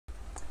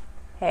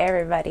Hey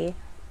everybody.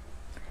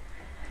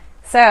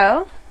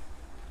 So,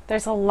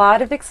 there's a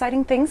lot of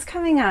exciting things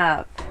coming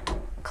up.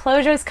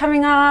 Closure's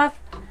coming off,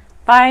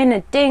 buying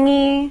a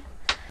dinghy,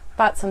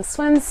 bought some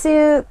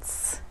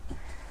swimsuits,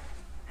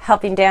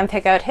 helping Dan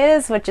pick out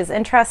his, which is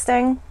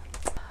interesting.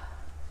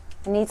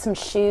 I need some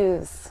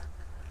shoes.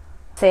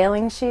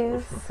 Sailing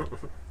shoes.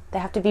 They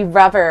have to be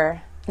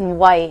rubber and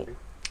white.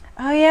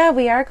 Oh yeah,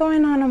 we are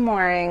going on a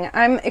mooring.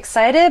 I'm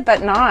excited,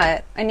 but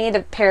not. I need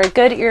a pair of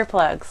good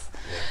earplugs.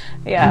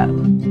 Yeah.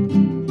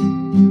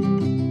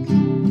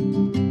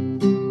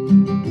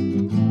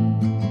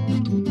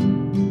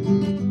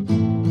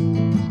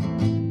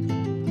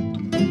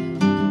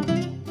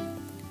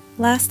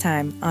 Last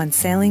time on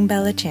Sailing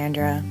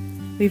Balachandra,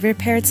 we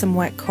repaired some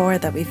wet core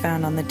that we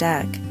found on the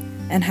deck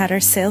and had our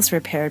sails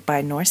repaired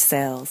by North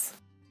Sails.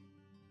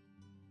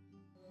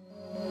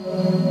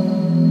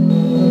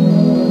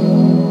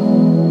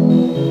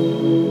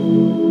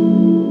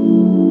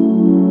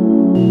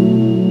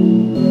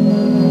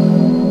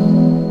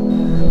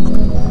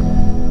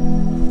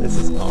 This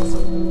is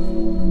awesome.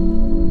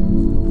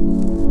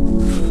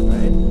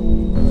 Right?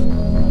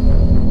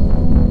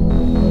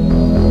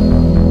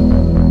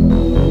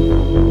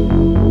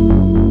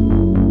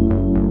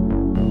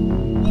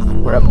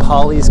 We're at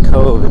Polly's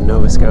Cove in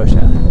Nova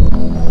Scotia.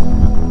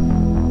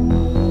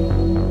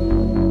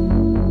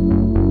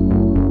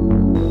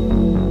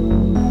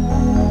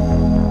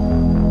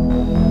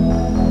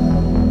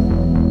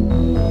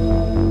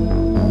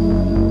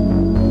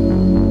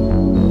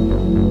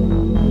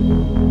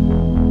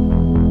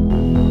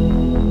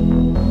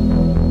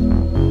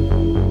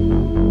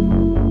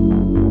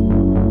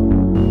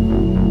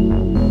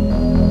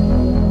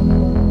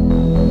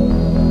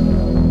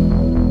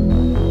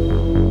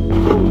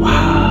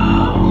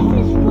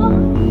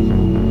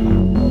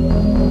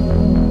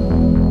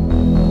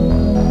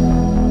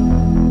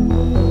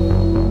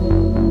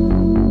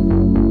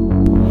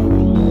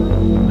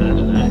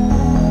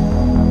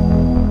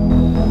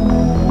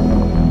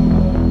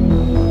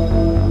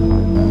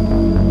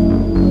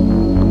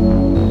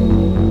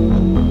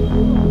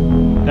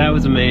 That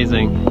was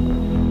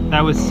amazing.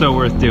 That was so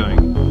worth doing.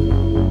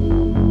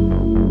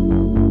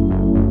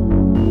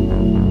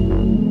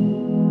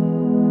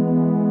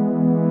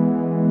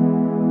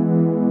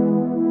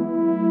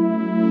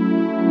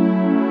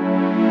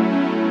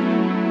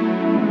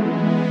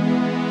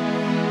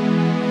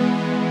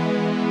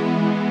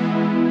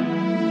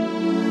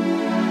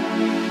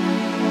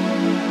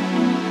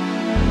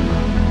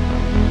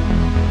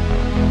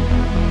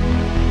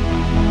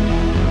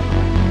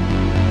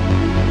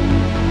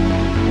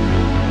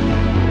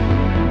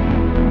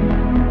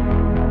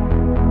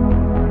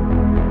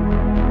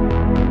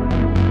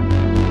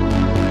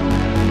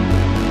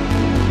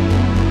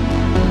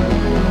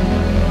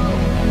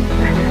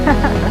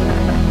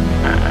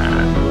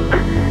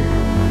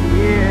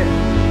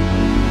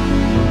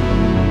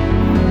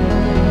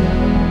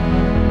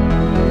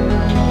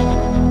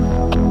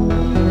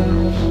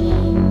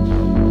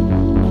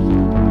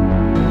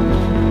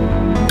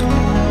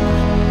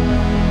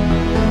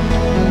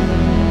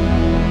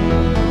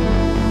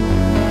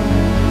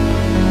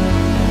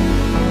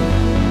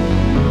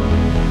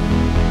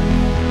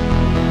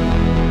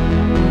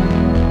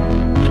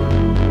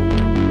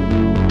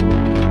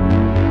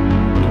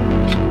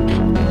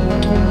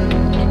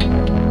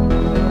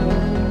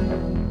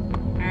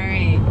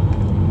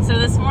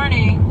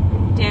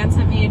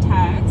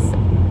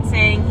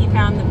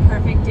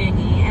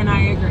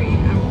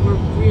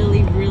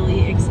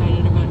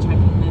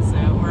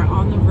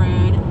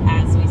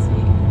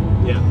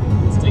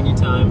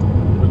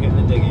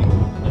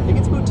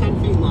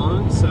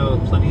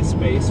 Plenty of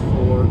space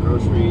for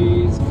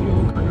groceries,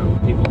 fuel, cargo,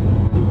 people,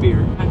 and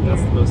beer.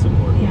 That's the most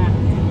important. Yeah.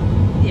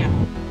 Yeah.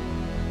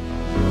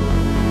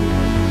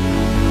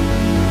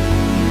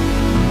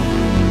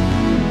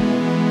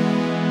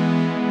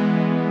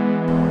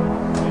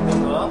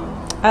 Everything well?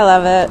 I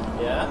love it.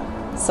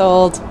 Yeah?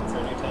 Sold. It's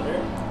our new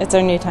tender? It's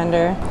our new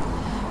tender.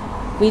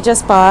 We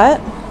just bought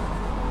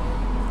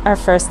our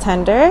first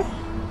tender.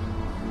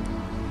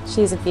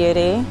 She's a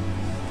beauty.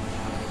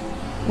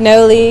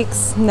 No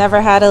leaks, never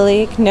had a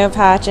leak, no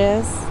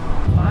patches.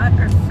 Bought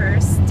our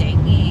first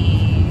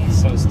dinghy.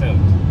 So stoked.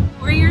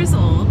 4 years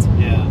old.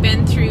 Yeah.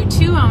 Been through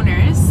 2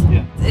 owners.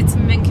 Yeah. It's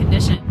mint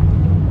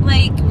condition.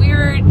 Like, we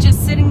were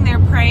just sitting there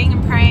praying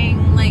and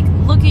praying, like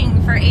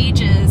looking for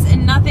ages,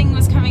 and nothing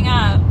was coming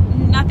up,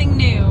 nothing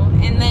new.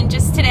 And then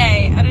just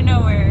today, out of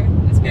nowhere,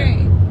 it was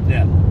great.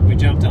 Yeah, we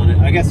jumped on it.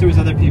 I guess there was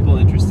other people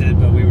interested,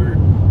 but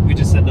we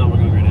just said, no, we're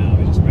going right now.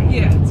 We just ran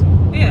out of it. So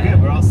Yeah. we're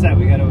good. We're all set.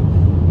 We got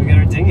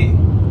our dinghy.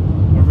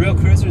 We're real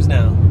cruisers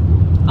now.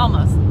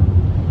 Almost.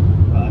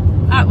 But,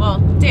 Well,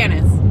 Dan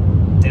is.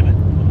 damn it.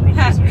 I'm a real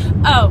cruiser.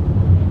 Oh,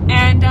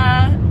 and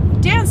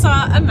Dan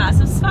saw a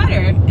massive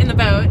spider in the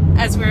boat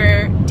as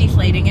we're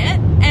deflating it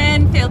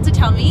and failed to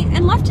tell me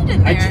and left it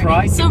in there. I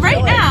tried to So right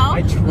kill it. now,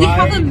 we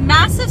have a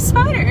massive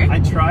spider I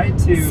tried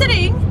to...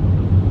 sitting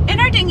in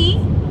our dinghy,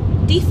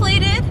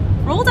 deflated,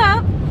 rolled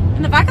up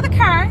in the back of the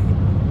car,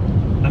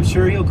 I'm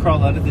sure he'll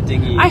crawl out of the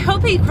dinghy. I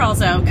hope he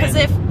crawls out, because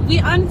if we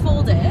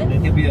unfold it...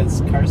 And he'll be a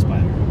car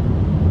spider.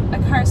 A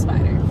car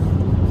spider.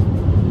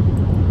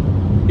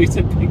 He's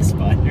a big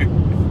spider.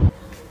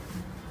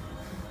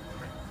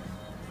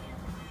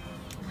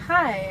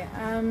 Hi,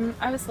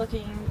 I was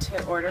looking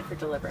to order for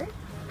delivery.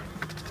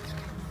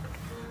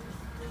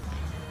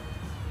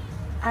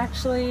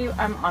 Actually,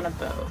 I'm on a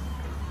boat.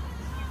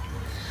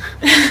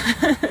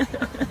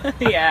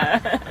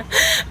 Yeah.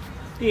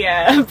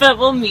 Yeah, but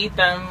we'll meet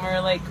them.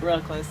 We're like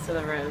real close to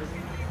the road.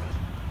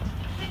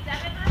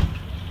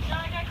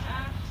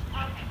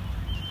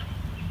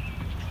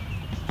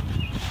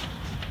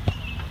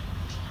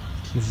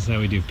 This is how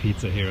we do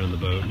pizza here on the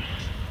boat.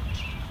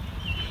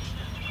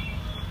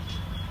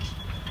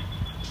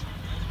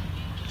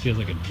 Feels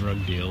like a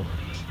drug deal.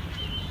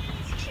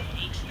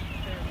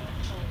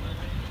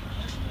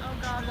 Oh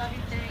God, love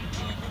you,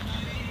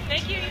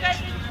 thank you, you guys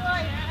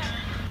enjoy.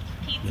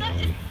 Pizza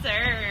is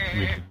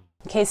served.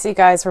 In case you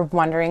guys were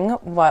wondering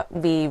what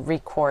we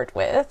record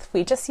with,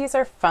 we just use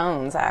our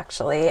phones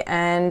actually,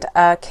 and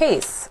a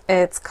case.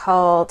 It's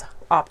called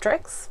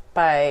Optrix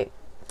by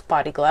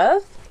Body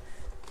Glove,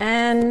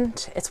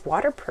 and it's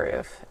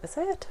waterproof, is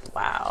it?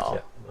 Wow.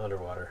 Yeah,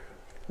 underwater.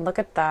 Look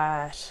at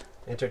that.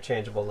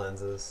 Interchangeable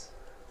lenses.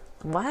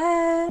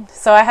 What?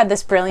 So I had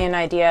this brilliant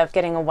idea of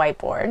getting a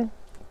whiteboard,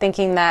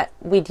 thinking that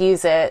we'd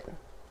use it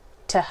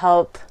to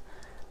help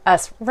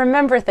us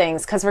remember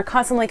things, because we're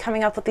constantly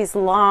coming up with these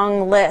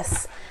long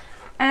lists.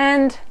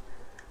 And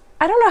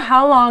I don't know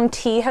how long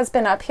tea has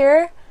been up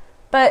here,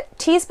 but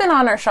tea's been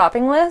on our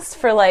shopping list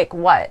for like,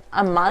 what,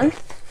 a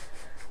month?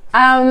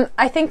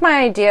 I think my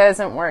idea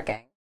isn't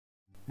working.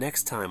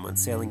 Next time on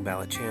Sailing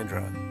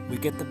Balachandra, we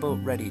get the boat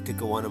ready to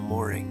go on a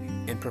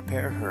mooring and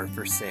prepare her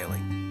for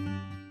sailing.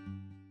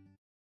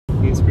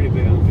 He's pretty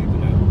big on people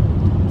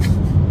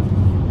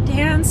now.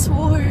 Dan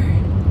swore.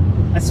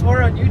 I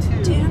swore on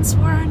YouTube. Dan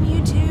swore on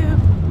YouTube.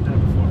 I've done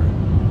it before.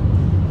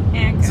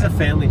 And This is a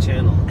family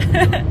channel.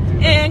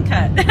 and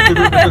cut.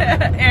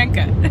 And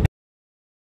cut.